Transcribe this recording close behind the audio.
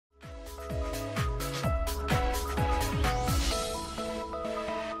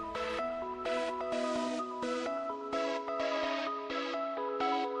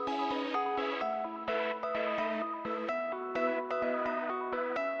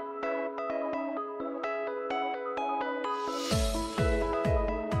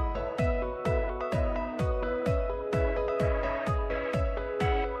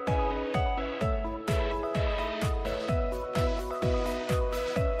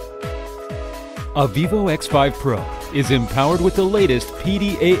A vivo X5 Pro is empowered with the latest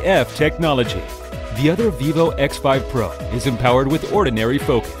PDAF technology. The other vivo X5 Pro is empowered with ordinary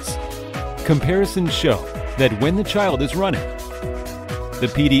focus. Comparisons show that when the child is running, the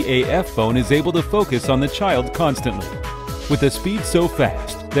PDAF phone is able to focus on the child constantly, with a speed so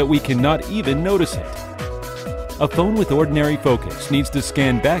fast that we cannot even notice it. A phone with ordinary focus needs to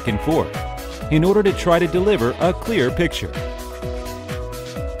scan back and forth in order to try to deliver a clear picture.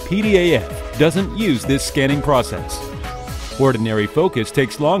 PDAF doesn't use this scanning process. Ordinary focus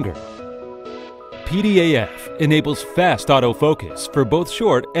takes longer. PDAF enables fast autofocus for both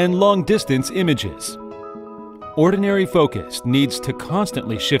short and long-distance images. Ordinary focus needs to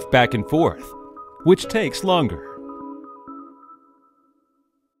constantly shift back and forth, which takes longer.